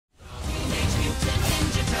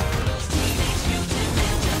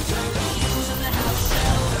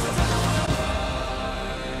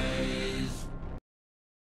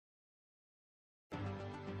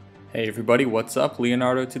Hey everybody, what's up?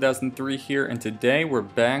 Leonardo 2003 here, and today we're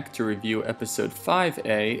back to review episode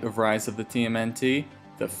 5A of Rise of the Tmnt,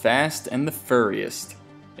 The Fast and the Furriest.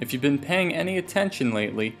 If you've been paying any attention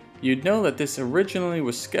lately, you'd know that this originally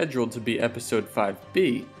was scheduled to be episode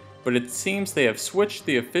 5B, but it seems they have switched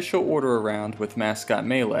the official order around with Mascot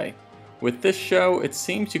Melee. With this show, it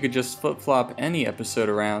seems you could just flip-flop any episode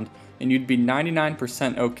around and you'd be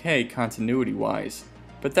 99% okay continuity-wise.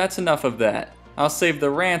 But that's enough of that. I'll save the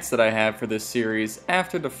rants that I have for this series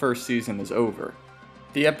after the first season is over.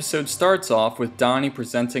 The episode starts off with Donnie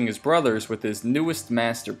presenting his brothers with his newest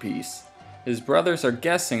masterpiece. His brothers are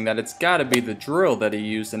guessing that it's gotta be the drill that he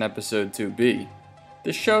used in episode 2B.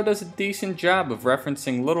 The show does a decent job of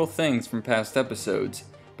referencing little things from past episodes,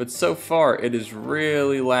 but so far it is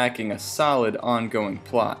really lacking a solid ongoing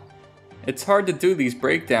plot. It's hard to do these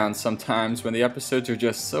breakdowns sometimes when the episodes are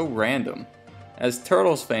just so random. As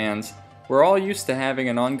Turtles fans, we're all used to having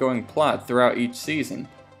an ongoing plot throughout each season.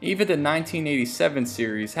 Even the 1987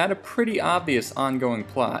 series had a pretty obvious ongoing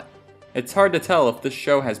plot. It's hard to tell if this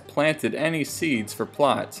show has planted any seeds for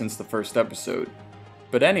plot since the first episode.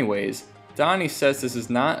 But anyways, Donnie says this is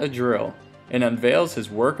not a drill, and unveils his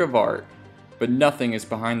work of art. But nothing is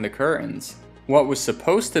behind the curtains. What was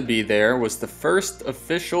supposed to be there was the first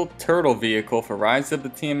official turtle vehicle for Rise of the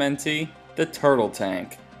TMNT, the Turtle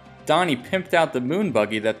Tank. Donnie pimped out the moon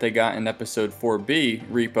buggy that they got in episode 4B,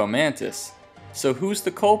 Repo Mantis. So who's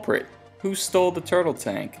the culprit? Who stole the turtle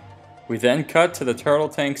tank? We then cut to the turtle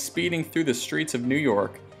tank speeding through the streets of New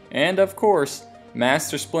York, and of course,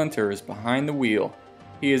 Master Splinter is behind the wheel.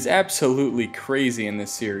 He is absolutely crazy in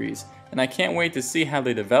this series, and I can't wait to see how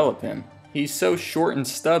they develop him. He's so short and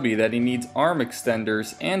stubby that he needs arm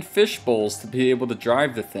extenders and fish bowls to be able to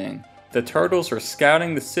drive the thing. The Turtles are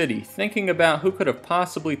scouting the city, thinking about who could have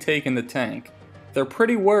possibly taken the tank. They're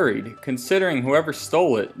pretty worried, considering whoever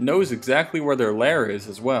stole it knows exactly where their lair is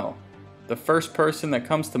as well. The first person that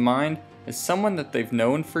comes to mind is someone that they've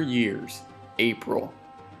known for years, April.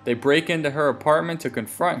 They break into her apartment to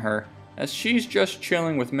confront her, as she's just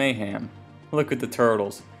chilling with Mayhem. Look at the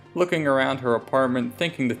Turtles, looking around her apartment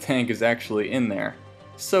thinking the tank is actually in there.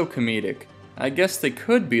 So comedic. I guess they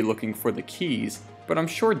could be looking for the keys, but I'm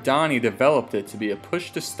sure Donnie developed it to be a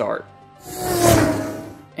push to start.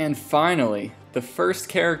 And finally, the first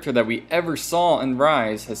character that we ever saw in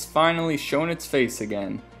Rise has finally shown its face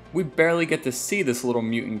again. We barely get to see this little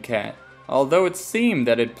mutant cat, although it seemed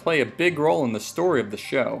that it'd play a big role in the story of the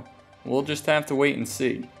show. We'll just have to wait and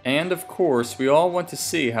see. And of course, we all want to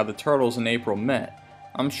see how the Turtles and April met.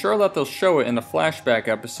 I'm sure that they'll show it in a flashback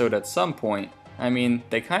episode at some point. I mean,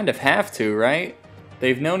 they kind of have to, right?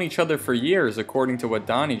 They've known each other for years according to what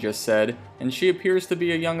Donnie just said, and she appears to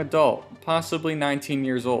be a young adult, possibly 19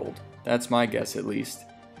 years old. That's my guess at least.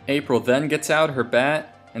 April then gets out her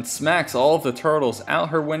bat and smacks all of the Turtles out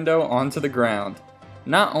her window onto the ground.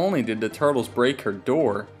 Not only did the Turtles break her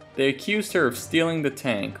door, they accused her of stealing the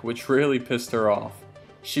tank, which really pissed her off.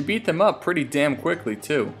 She beat them up pretty damn quickly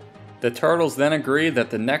too. The Turtles then agree that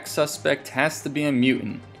the next suspect has to be a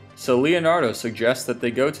mutant, so Leonardo suggests that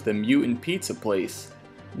they go to the Mutant pizza place.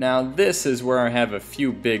 Now this is where I have a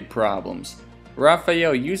few big problems.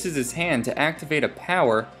 Raphael uses his hand to activate a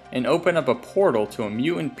power and open up a portal to a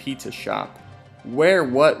mutant pizza shop. Where,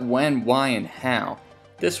 what, when, why, and how?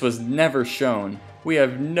 This was never shown. We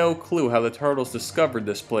have no clue how the Turtles discovered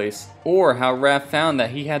this place, or how Raph found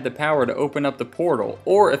that he had the power to open up the portal,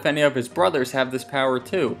 or if any of his brothers have this power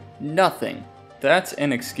too. Nothing. That's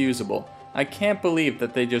inexcusable. I can't believe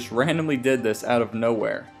that they just randomly did this out of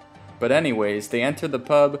nowhere. But anyways, they enter the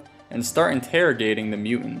pub and start interrogating the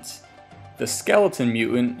mutants. The skeleton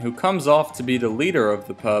mutant, who comes off to be the leader of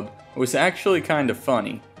the pub, was actually kind of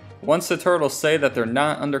funny. Once the Turtles say that they're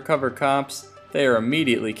not undercover cops, they are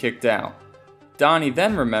immediately kicked out. Donnie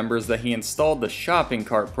then remembers that he installed the shopping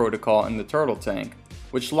cart protocol in the turtle tank,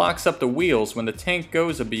 which locks up the wheels when the tank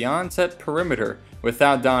goes a beyond set perimeter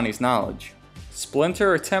without Donnie's knowledge.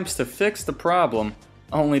 Splinter attempts to fix the problem,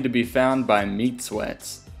 only to be found by Meat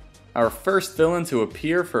Sweats. Our first villain to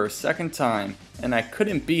appear for a second time, and I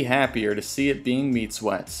couldn't be happier to see it being Meat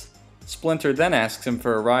Sweats. Splinter then asks him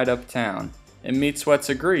for a ride uptown, and Meat Sweats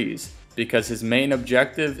agrees, because his main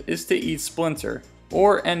objective is to eat Splinter,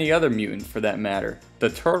 or any other mutant for that matter. The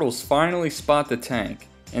Turtles finally spot the tank,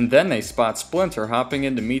 and then they spot Splinter hopping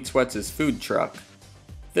into Meat Sweats' food truck.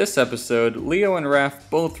 This episode, Leo and Raph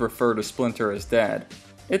both refer to Splinter as Dad.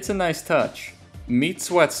 It's a nice touch. Meat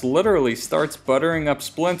Sweats literally starts buttering up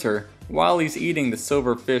Splinter while he's eating the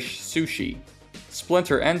silverfish sushi.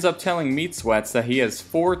 Splinter ends up telling Meat Sweats that he has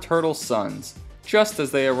 4 turtle sons, just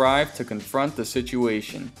as they arrive to confront the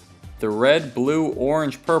situation. The red, blue,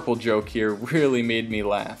 orange, purple joke here really made me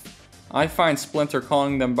laugh. I find Splinter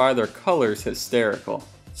calling them by their colors hysterical.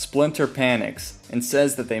 Splinter panics and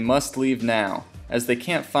says that they must leave now, as they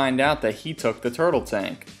can't find out that he took the turtle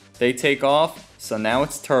tank. They take off, so now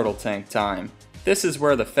it's turtle tank time. This is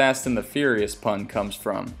where the Fast and the Furious pun comes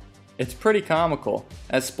from. It's pretty comical,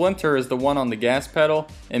 as Splinter is the one on the gas pedal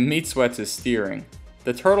and Meat Sweats is steering.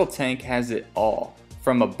 The turtle tank has it all,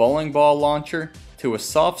 from a bowling ball launcher to a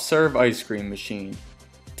soft serve ice cream machine.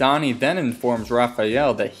 Donnie then informs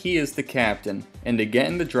Raphael that he is the captain and to get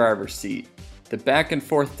in the driver's seat. The back and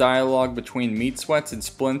forth dialogue between Meat Sweats and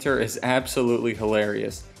Splinter is absolutely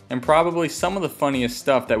hilarious, and probably some of the funniest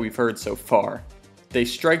stuff that we've heard so far. They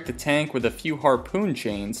strike the tank with a few harpoon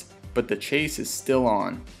chains, but the chase is still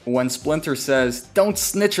on. When Splinter says, "Don't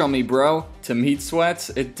snitch on me, bro," to Meat Sweats,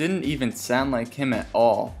 it didn't even sound like him at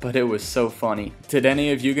all, but it was so funny. Did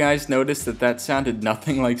any of you guys notice that that sounded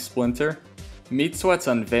nothing like Splinter? Meat Sweats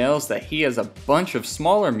unveils that he has a bunch of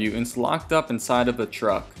smaller mutants locked up inside of the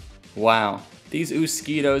truck. Wow, these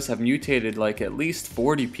Ooskitos have mutated like at least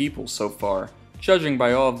 40 people so far, judging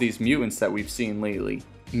by all of these mutants that we've seen lately.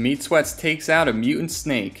 Meat Sweats takes out a mutant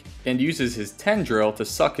snake and uses his tendril to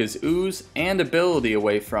suck his ooze and ability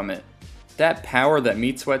away from it. That power that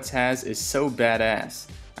Meat Sweats has is so badass.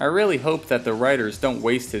 I really hope that the writers don't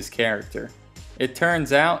waste his character. It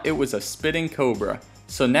turns out it was a spitting cobra,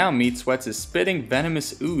 so now Meat Sweats is spitting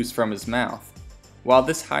venomous ooze from his mouth. While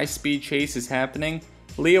this high-speed chase is happening,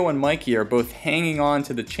 Leo and Mikey are both hanging on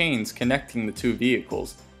to the chains connecting the two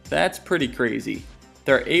vehicles. That's pretty crazy.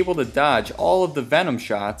 They're able to dodge all of the venom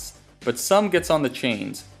shots, but some gets on the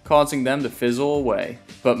chains, causing them to fizzle away.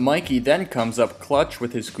 But Mikey then comes up clutch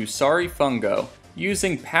with his Kusari Fungo,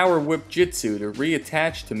 using Power Whip Jitsu to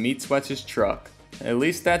reattach to Meat Sweats' truck. At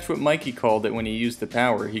least that's what Mikey called it when he used the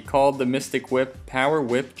power. He called the Mystic Whip Power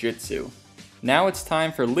Whip Jitsu. Now it's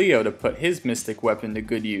time for Leo to put his Mystic Weapon to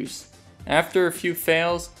good use. After a few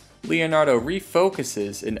fails, Leonardo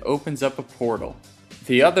refocuses and opens up a portal.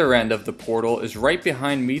 The other end of the portal is right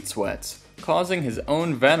behind Meat Sweats, causing his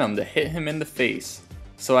own venom to hit him in the face.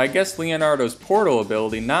 So I guess Leonardo's portal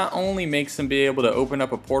ability not only makes him be able to open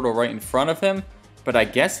up a portal right in front of him, but I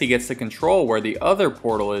guess he gets to control where the other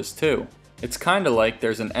portal is too. It's kinda like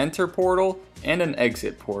there's an enter portal and an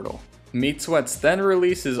exit portal. Meat Sweats then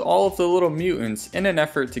releases all of the little mutants in an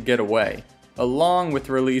effort to get away, along with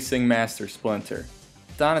releasing Master Splinter.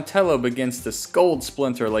 Donatello begins to scold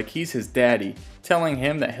Splinter like he's his daddy, telling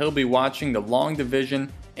him that he'll be watching the long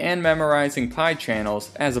division and memorizing pie channels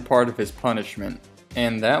as a part of his punishment.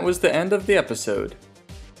 And that was the end of the episode.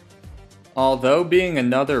 Although being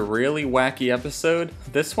another really wacky episode,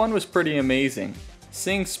 this one was pretty amazing.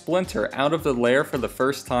 Seeing Splinter out of the lair for the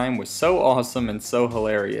first time was so awesome and so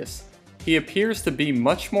hilarious. He appears to be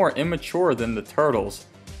much more immature than the turtles,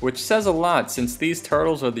 which says a lot since these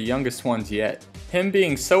turtles are the youngest ones yet. Him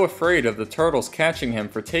being so afraid of the turtles catching him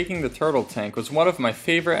for taking the turtle tank was one of my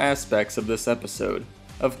favorite aspects of this episode.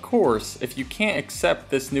 Of course, if you can't accept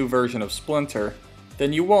this new version of Splinter,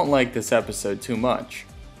 then you won't like this episode too much.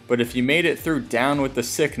 But if you made it through Down with the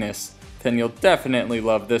Sickness, then you'll definitely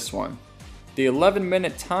love this one. The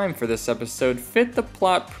 11-minute time for this episode fit the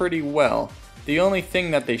plot pretty well. The only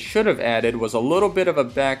thing that they should have added was a little bit of a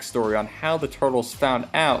backstory on how the turtles found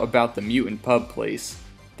out about the mutant pub place.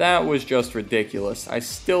 That was just ridiculous. I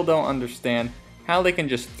still don't understand how they can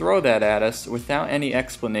just throw that at us without any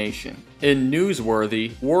explanation. In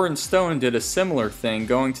Newsworthy, Warren Stone did a similar thing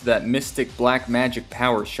going to that mystic black magic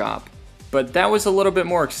power shop. But that was a little bit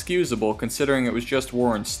more excusable considering it was just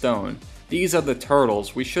Warren Stone. These are the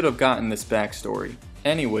turtles, we should have gotten this backstory.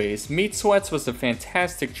 Anyways, Meat Sweats was a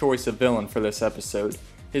fantastic choice of villain for this episode.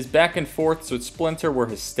 His back and forths with Splinter were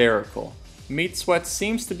hysterical. Meat Sweats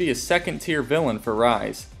seems to be a second tier villain for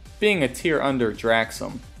Rise, being a tier under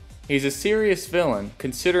Draxum. He's a serious villain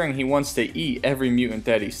considering he wants to eat every mutant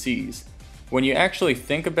that he sees. When you actually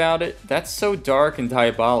think about it, that's so dark and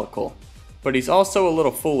diabolical. But he's also a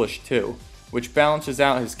little foolish too, which balances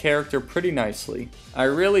out his character pretty nicely. I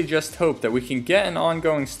really just hope that we can get an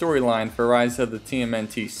ongoing storyline for Rise of the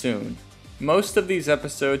TMNT soon. Most of these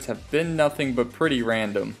episodes have been nothing but pretty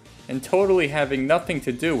random, and totally having nothing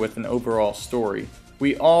to do with an overall story.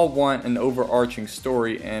 We all want an overarching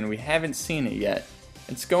story and we haven't seen it yet.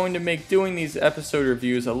 It's going to make doing these episode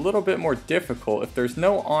reviews a little bit more difficult if there's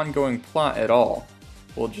no ongoing plot at all.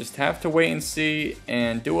 We'll just have to wait and see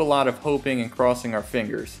and do a lot of hoping and crossing our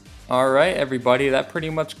fingers. Alright everybody, that pretty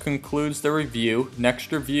much concludes the review.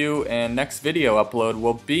 Next review and next video upload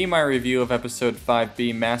will be my review of episode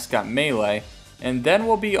 5B Mascot Melee, And then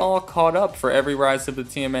we'll be all caught up for every Rise of the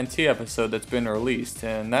TMNT episode that's been released,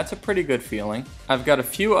 and that's a pretty good feeling. I've got a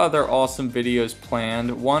few other awesome videos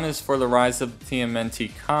planned. One is for the Rise of the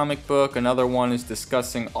TMNT comic book, another one is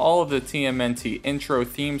discussing all of the TMNT intro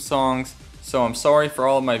theme songs. So I'm sorry for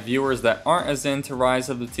all of my viewers that aren't as into Rise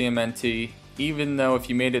of the TMNT, even though if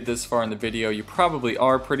you made it this far in the video, you probably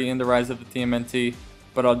are pretty into Rise of the TMNT.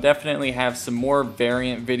 But I'll definitely have some more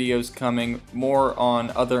variant videos coming, more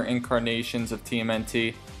on other incarnations of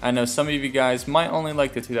TMNT. I know some of you guys might only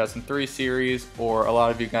like the 2003 series, or a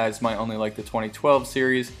lot of you guys might only like the 2012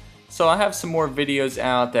 series, so I have some more videos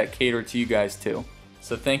out that cater to you guys too.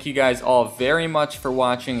 So thank you guys all very much for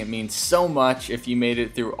watching. It means so much if you made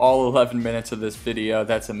it through all 11 minutes of this video.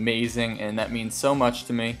 That's amazing, and that means so much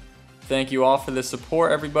to me. Thank you all for the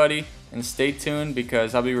support, everybody, and stay tuned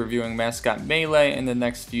because I'll be reviewing Mascot Melee in the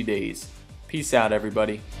next few days. Peace out,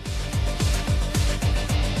 everybody.